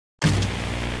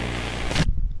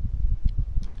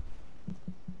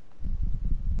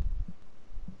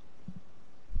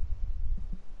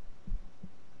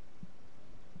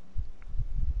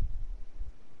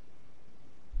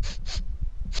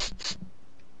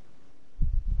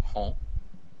Huh?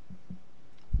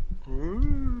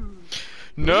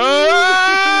 No!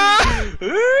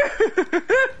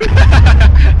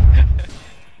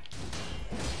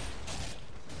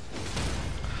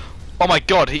 Oh my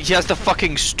god, he has the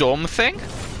fucking storm thing?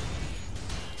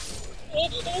 Oh,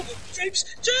 James!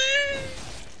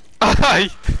 James! Aye.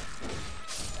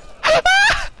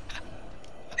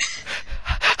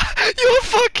 Your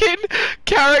fucking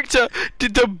character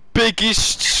did the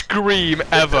biggest scream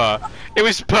ever. It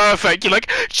was perfect. You're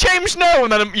like, James, no!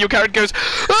 And then your character goes,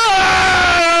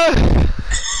 ah!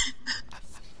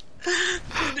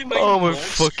 Oh my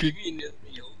fucking...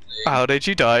 How did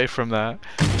you die from that?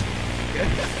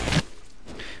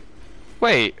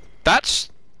 Wait, that's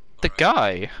the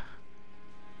guy.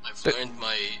 I've learned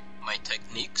my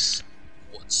techniques.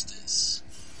 What's this?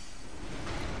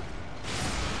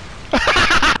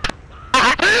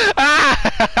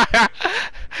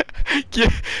 Yeah.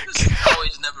 This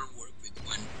always never work with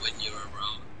when you're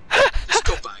around. Just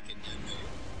go back and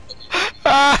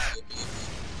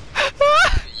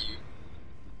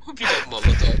Hope you got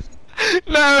Molotov.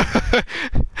 No!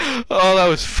 Oh, that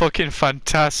was fucking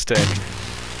fantastic.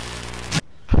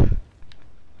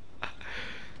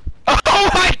 Oh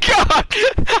my god!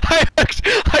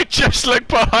 I just looked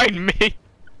behind me.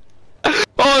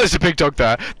 Oh, there's a big dog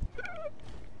there.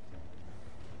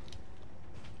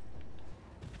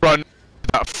 Run.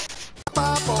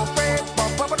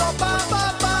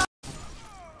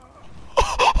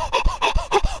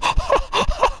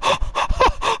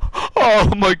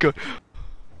 Oh my god.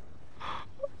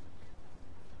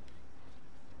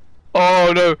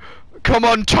 Oh no. Come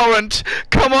on, Torrent.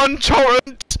 Come on,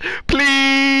 Torrent.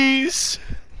 Please.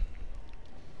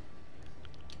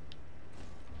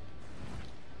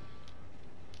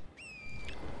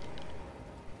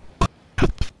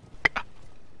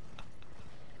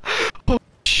 Oh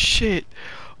shit.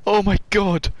 Oh my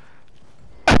god.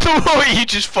 Oh, you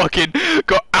just fucking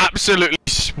got absolutely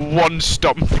one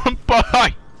stomp from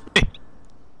behind me.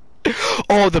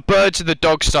 Oh, the birds and the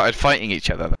dogs started fighting each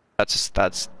other.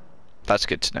 That's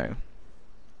good to know.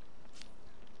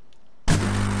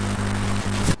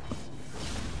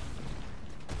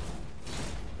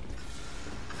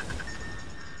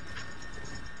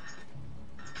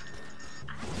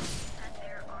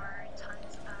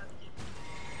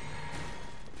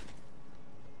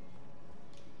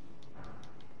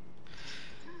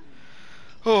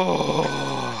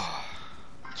 Oh.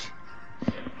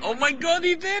 Oh my god,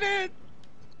 he did it!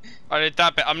 I did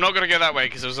that bit. I'm not gonna go that way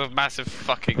because it was a massive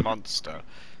fucking monster.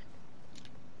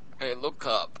 Hey, look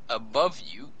up. Above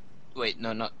you. Wait,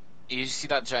 no, not. You see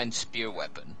that giant spear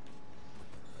weapon?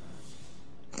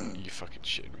 You fucking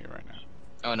shitting me right now.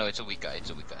 Oh no, it's a weak guy.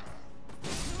 It's a weak guy.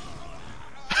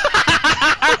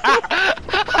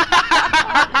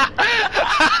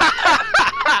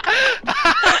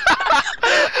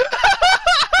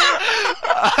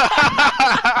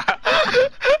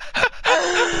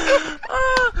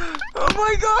 Oh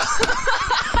my god!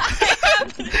 It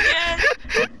happened again!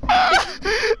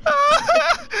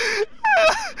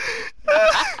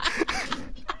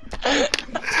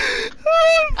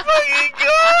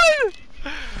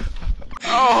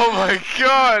 Oh my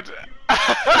god!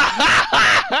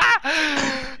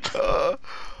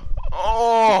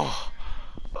 Oh,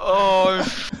 oh,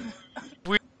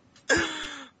 we.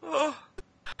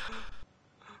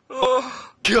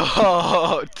 Oh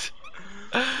God!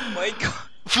 my god!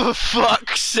 For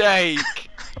fuck's sake!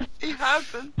 It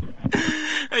happened!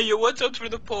 Hey, you watch out for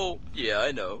the pole. Yeah,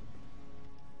 I know.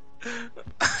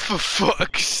 For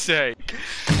fuck's sake!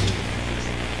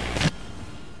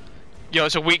 Yo,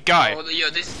 it's a weak guy. Oh, yo,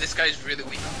 this guy's really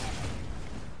weak.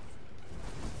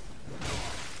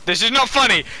 This is not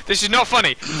funny. This is not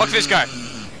funny. Fuck this guy.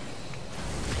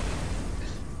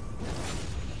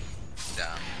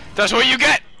 Damn. That's what you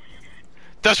get.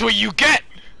 That's what you get.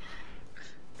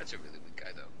 That's a really weak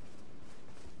guy, though.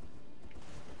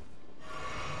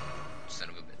 Son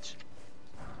of a bitch.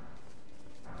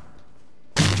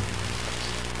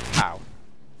 Ow.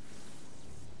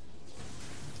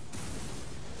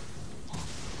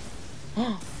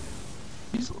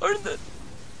 He's learned it.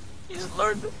 He's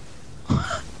learned it.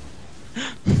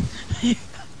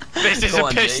 This is Go a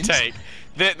on, piss James. take.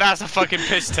 That's a fucking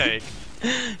piss take.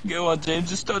 Go on, James.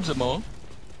 Just touch them all.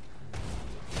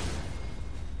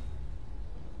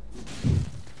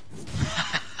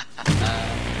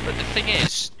 But the thing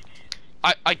is,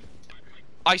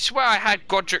 I swear I had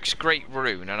Godric's Great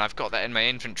Rune and I've got that in my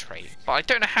inventory, but I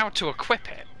don't know how to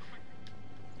equip it.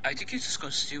 I think you just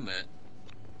consume it,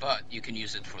 but you can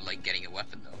use it for like getting a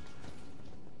weapon though.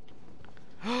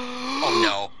 Oh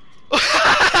no.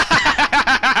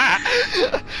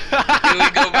 Can we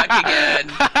go back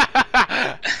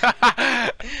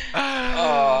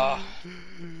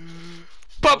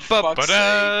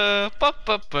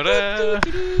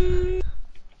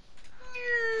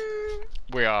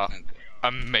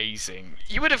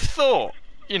You would have thought,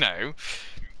 you know,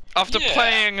 after Yeah.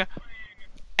 playing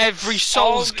every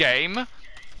Souls game,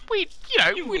 we'd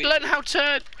learn how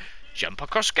to jump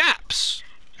across gaps.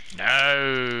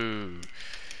 No.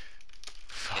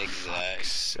 For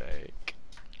fuck's sake.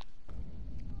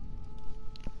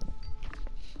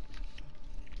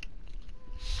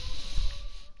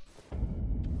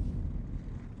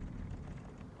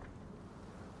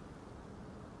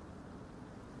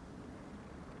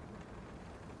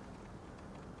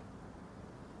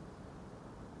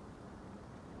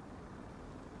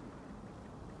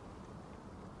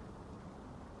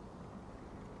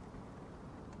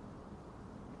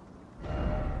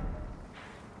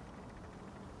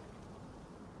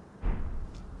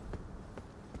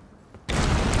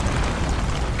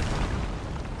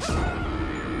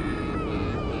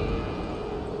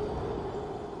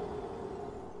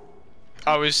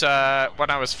 I was, when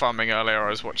I was farming earlier, I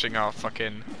was watching our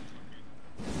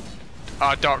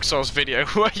Dark Souls video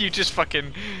where you just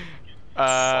fucking,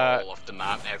 fall off the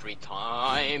map every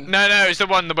time. No, it's the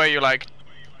one where you like,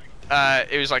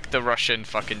 it was like the Russian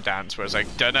fucking dance where it's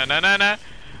like, da na na na na,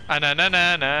 na na na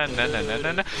na na na na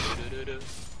na na.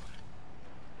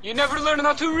 You never learn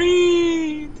how to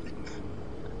read!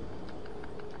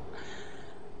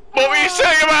 What were you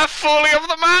saying about falling off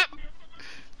the map?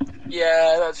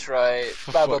 Yeah, that's right.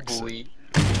 For Baba fuck's Booey.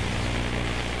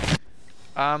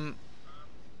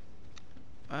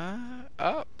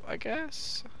 Up, I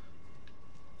guess.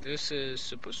 This is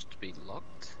supposed to be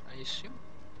locked, I assume.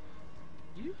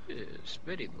 Yes,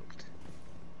 very locked.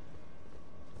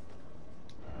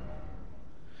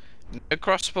 No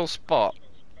crossable spot.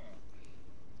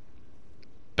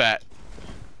 Bet.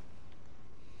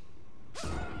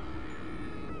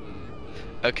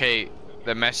 Okay,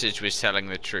 the message was telling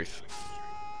the truth.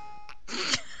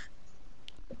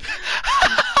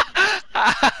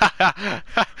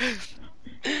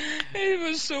 It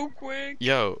was so quick.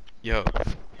 Yo.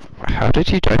 How did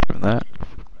you die from that?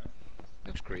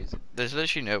 That's crazy. There's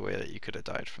literally no way that you could have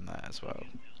died from that as well.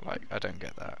 Like, I don't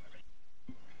get that.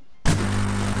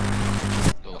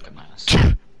 Don't look at my ass.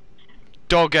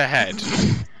 Dog ahead.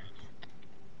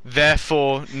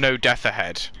 Therefore, no death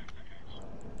ahead.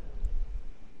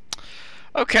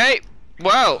 Okay,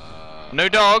 well, no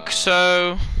dog,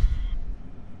 so...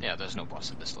 Yeah, there's no boss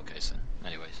in this location.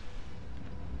 Anyways.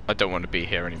 I don't want to be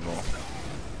here anymore.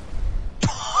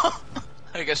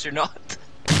 I guess you're not.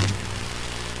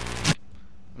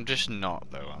 I'm just not,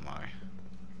 though, am I?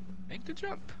 Make the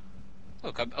jump.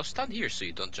 Look, I'll stand here so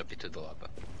you don't jump into the lava.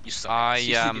 You suck.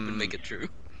 You didn't even make it through.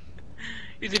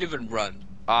 You didn't even run.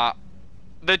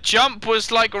 The jump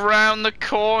was like around the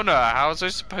corner. How was I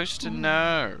supposed to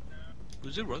know?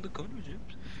 Was it around the corner,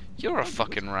 James? You're a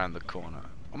fucking round the corner.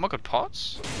 Oh my god,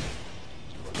 pots?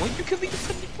 Why are you killing the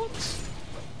friendly pots?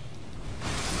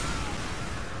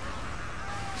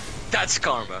 That's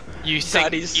karma. You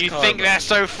think karma. they're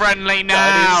so friendly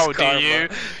now, do you?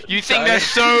 You think they're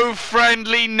so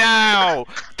friendly now?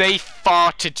 They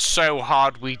farted so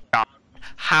hard we died.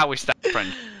 How is that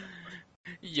friend?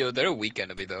 Yo, they're a weak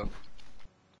enemy though.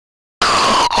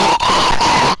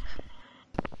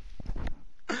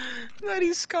 That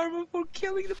is karma for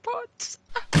killing the pots.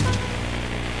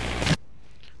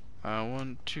 I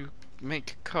want to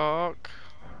make cock.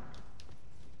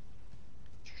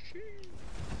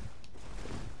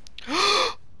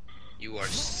 You are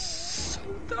so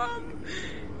dumb.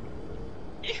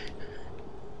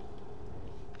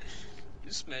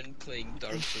 This man playing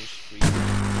Dark Souls 3.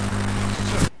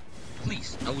 Sir,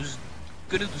 please, I was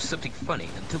gonna do something funny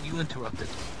until you interrupted.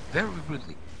 Very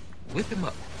rudely. Whip him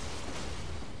up.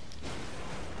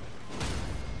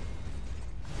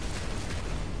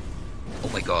 Oh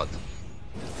my god.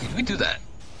 Did we do that?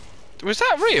 Was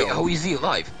that real? How is he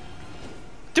alive?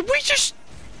 Did we just...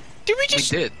 We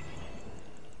did.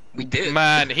 We did.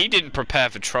 Man, he didn't prepare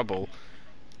for trouble.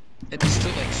 And he's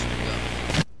still like screwed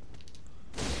up.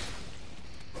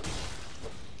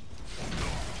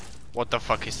 What the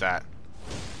fuck is that?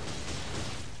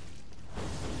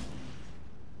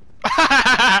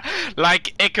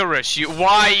 Like Icarus,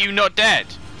 why are you not dead?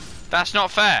 That's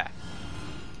not fair.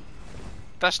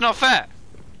 That's not fair.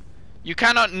 You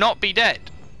cannot not be dead.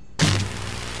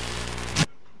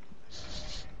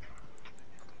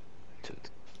 Dude.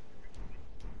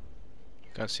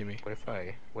 You can't see me.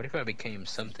 What if I became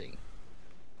something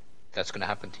that's gonna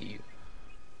happen to you?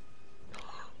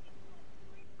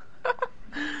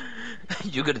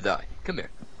 You're gonna die. Come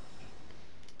here.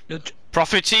 No,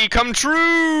 Prophecy come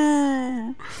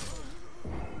true.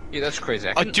 yeah, that's crazy.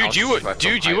 Dude,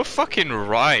 you were fucking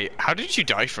right. How did you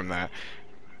die from that?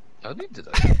 How did I do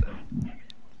that?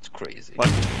 It's crazy. What?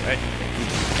 Hey.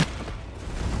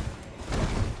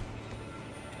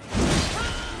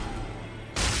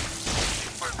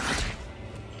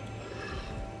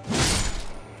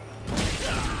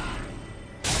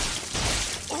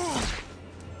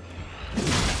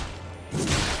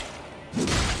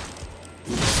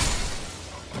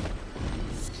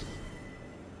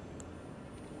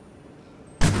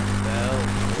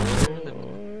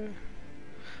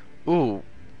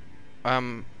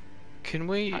 Can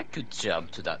we I could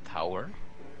jump to that tower.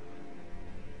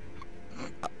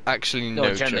 actually No,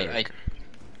 no generally, joke?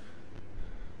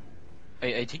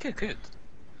 I think I could.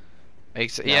 No, Yeah,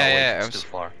 wait, yeah. it's too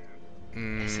far.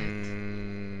 Is it?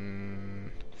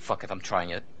 Fuck it, I'm trying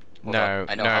it. Hold No, up,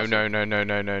 I know how no, to. no, no, no,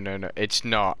 no, no, no, no. It's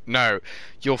not. No,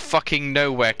 you're fucking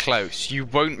nowhere close. You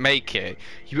won't make it.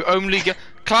 You only go.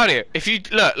 Claudia, if you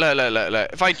look.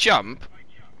 If I jump,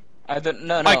 I don't.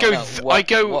 No, I no, go. no. I What?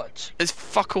 go. What? As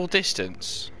fuck all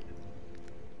distance.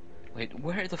 Wait,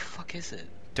 where the fuck is it?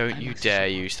 Don't I'm you dare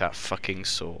accessible. use that fucking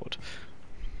sword.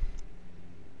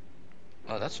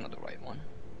 Oh, that's not the right one.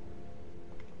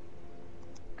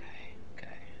 Okay,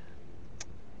 okay.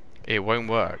 It won't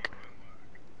work.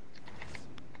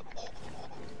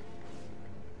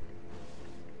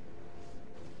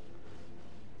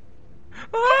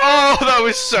 Oh, that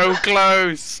was so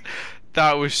close.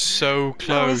 That was so close.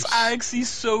 That was actually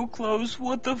so close.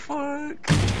 What the fuck?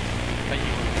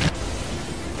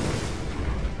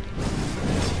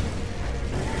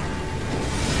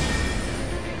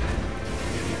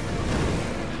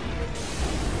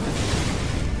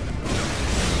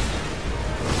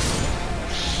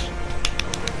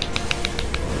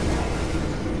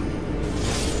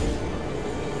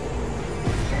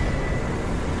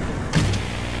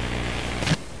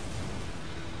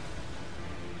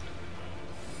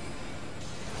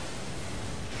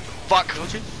 Fuck.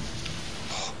 Don't you?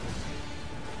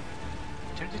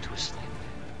 Turned into a slave.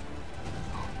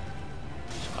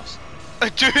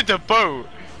 Dude, the boat.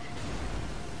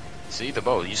 See the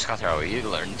boat. You just got how you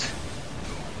learned.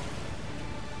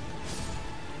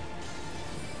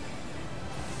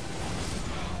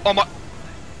 Oh my.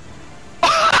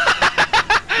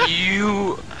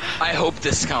 You. I hope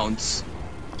this counts.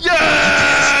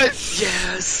 Yes!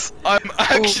 Yes. I'm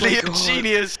actually a God.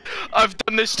 genius. I've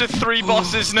done this to 3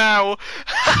 bosses now.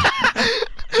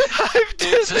 I've done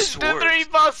It this just to 3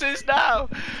 worked. bosses now.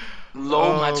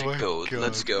 Low Oh magic my build. God.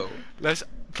 Let's go. Let's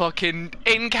fucking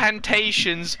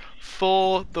incantations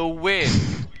for the win.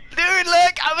 Dude,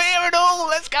 look, I'm here and all.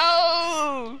 Let's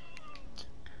go.